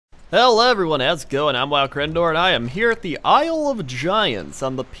Hello everyone, how's it going? I'm Wowcrendor and I am here at the Isle of Giants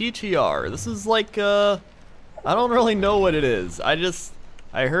on the PTR. This is like, I don't really know what it is. I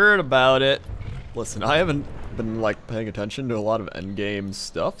heard about it. Listen, I haven't been like paying attention to a lot of endgame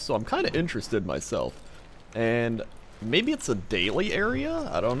stuff, so I'm kind of interested myself. And maybe it's a daily area?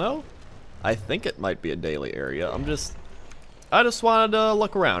 I don't know. I think it might be a daily area. I just wanted to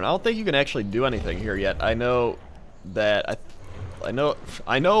look around. I don't think you can actually do anything here yet. I know that I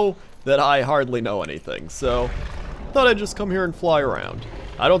know that I hardly know anything, so thought I'd just come here and fly around.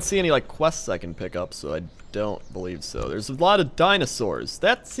 I don't see any like quests I can pick up, so I don't believe so. There's a lot of dinosaurs.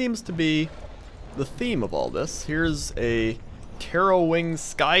 That seems to be the theme of all this. Here's a Terrawing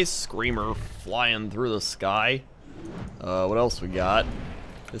Sky Screamer flying through the sky. What else we got?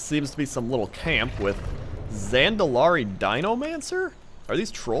 This seems to be some little camp with Zandalari Dinomancer? Are these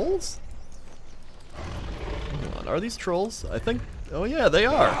trolls? Are these trolls? I think. Oh yeah, they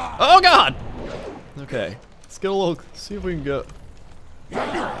are. Oh god! Okay, let's get a little. See if we can go.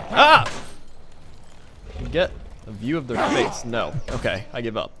 Ah! Get a view of their face. No. Okay, I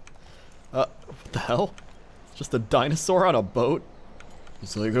give up. What the hell? It's just a dinosaur on a boat.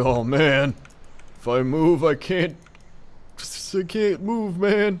 It's like, oh man, if I move, I can't move,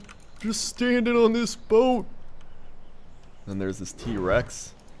 man. Just standing on this boat. Then there's this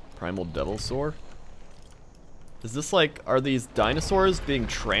T-Rex, Primal Devilsaur. Is this like, are these dinosaurs being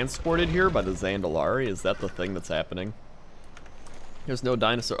transported here by the Zandalari? Is that the thing that's happening? There's no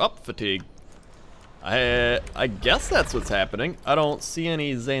dinosaur. Oh, fatigue. I guess that's what's happening. I don't see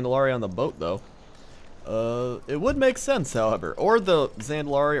any Zandalari on the boat though. It would make sense, however. Or the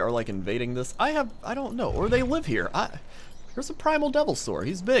Zandalari are like invading this. I don't know. Or they live here. Here's a Primal Devilsaur.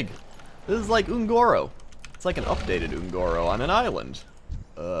 He's big. This is like Ungoro. It's like an updated Ungoro on an island.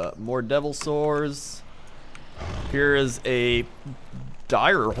 More Devilsaurs. Here is a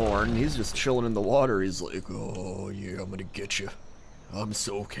Direhorn. He's just chilling in the water. He's like, oh yeah, I'm gonna get you. I'm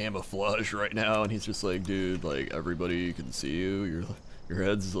so camouflaged right now. And he's just like, dude, like everybody can see you. Your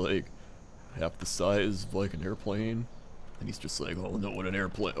head's like half the size of like an airplane. And he's just like, oh, know what an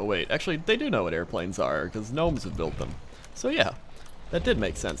airplane. Oh wait, actually they do know what airplanes are because gnomes have built them. So yeah, that did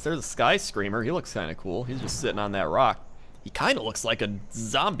make sense. There's a Sky Screamer. He looks kind of cool. He's just sitting on that rock. He kind of looks like a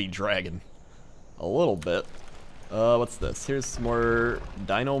zombie dragon. A little bit. What's this? Here's some more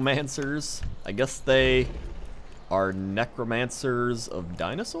Dinomancers. I guess they are necromancers of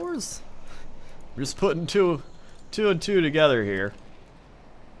dinosaurs? We're just putting two and two together here.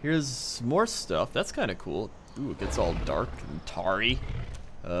 Here's more stuff. That's kind of cool. Ooh, it gets all dark and tarry.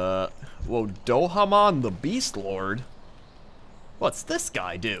 Whoa, Dohamon the Beast Lord. What's this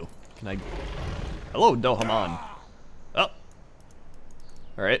guy do? Can I... Hello, Dohamon. Oh.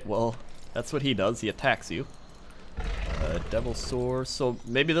 Alright, well, that's what he does. He attacks you. Devilsaur. So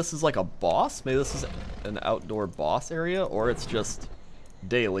maybe this is like a boss? Maybe this is an outdoor boss area? Or it's just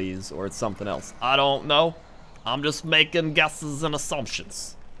dailies, or it's something else. I don't know. I'm just making guesses and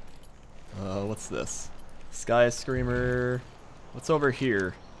assumptions. What's this? Sky Screamer. What's over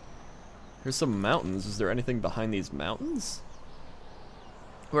here? Here's some mountains. Is there anything behind these mountains?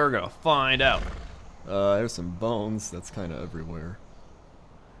 We're gonna find out. There's some bones. That's kind of everywhere.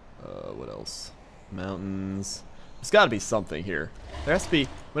 What else? Mountains. There's got to be something here. There has to be,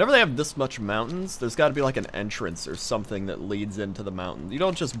 whenever they have this much mountains, there's got to be like an entrance or something that leads into the mountain. You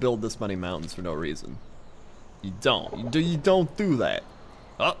don't just build this many mountains for no reason. You don't. You don't do that.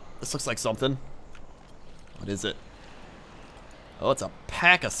 Oh, this looks like something. What is it? Oh, it's a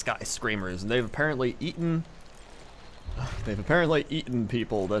pack of Sky Screamers, and they've apparently eaten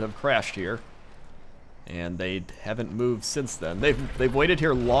people that have crashed here. And they haven't moved since then. They've waited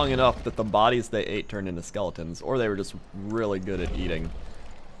here long enough that the bodies they ate turned into skeletons, or they were just really good at eating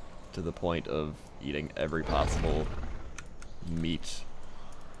to the point of eating every possible meat.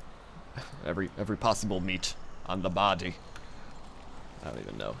 Every possible meat on the body. I don't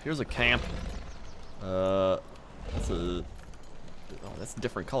even know. Here's a camp. That's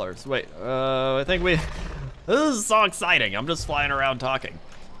different colors. Wait, I think this is so exciting. I'm just flying around talking.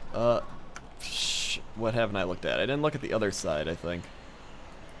 What haven't I looked at? I didn't look at the other side, I think.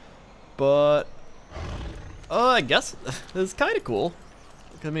 But I guess this is kind of cool.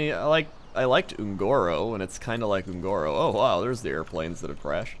 I mean, I liked Ungoro, and it's kind of like Ungoro. Oh wow, there's the airplanes that have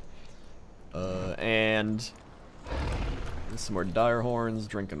crashed. And there's some more Direhorns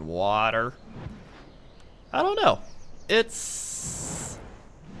drinking water. I don't know.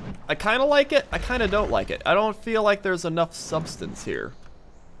 I kind of like it. I kind of don't like it. I don't feel like there's enough substance here.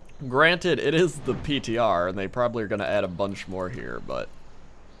 Granted, it is the PTR, and they probably are going to add a bunch more here, but...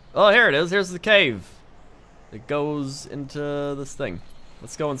 Oh, here it is. Here's the cave. It goes into this thing.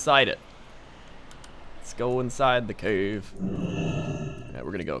 Let's go inside it. Let's go inside the cave. Yeah,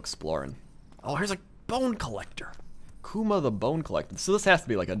 we're gonna go exploring. Oh, here's a bone collector. Kuma the bone collector. So this has to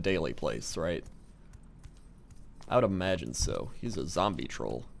be like a daily place, right? I would imagine so. He's a zombie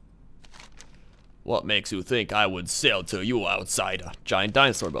troll. What makes you think I would sell to you, outsider? Giant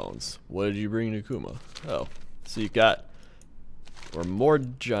dinosaur bones. What did you bring to Kuma? Oh, so you got, or more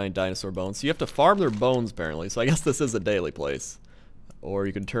giant dinosaur bones. So you have to farm their bones apparently. So I guess this is a daily place. Or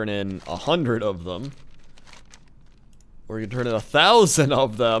you can turn in 100 of them. Or you can turn in 1,000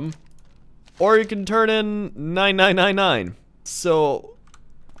 of them. Or you can turn in 9999. So,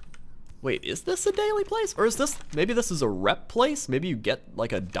 wait, is this a daily place? Or is this, maybe this is a rep place? Maybe you get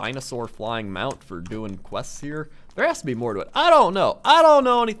like a dinosaur flying mount for doing quests here? There has to be more to it. I don't know. I don't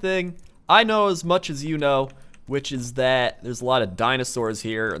know anything. I know as much as you know, which is that there's a lot of dinosaurs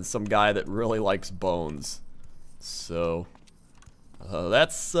here and some guy that really likes bones. So,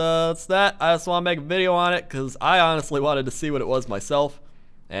 that's that. I just want to make a video on it because I honestly wanted to see what it was myself.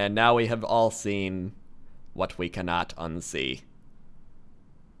 And now we have all seen what we cannot unsee.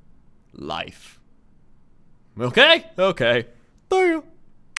 Life. Okay? Okay. See ya.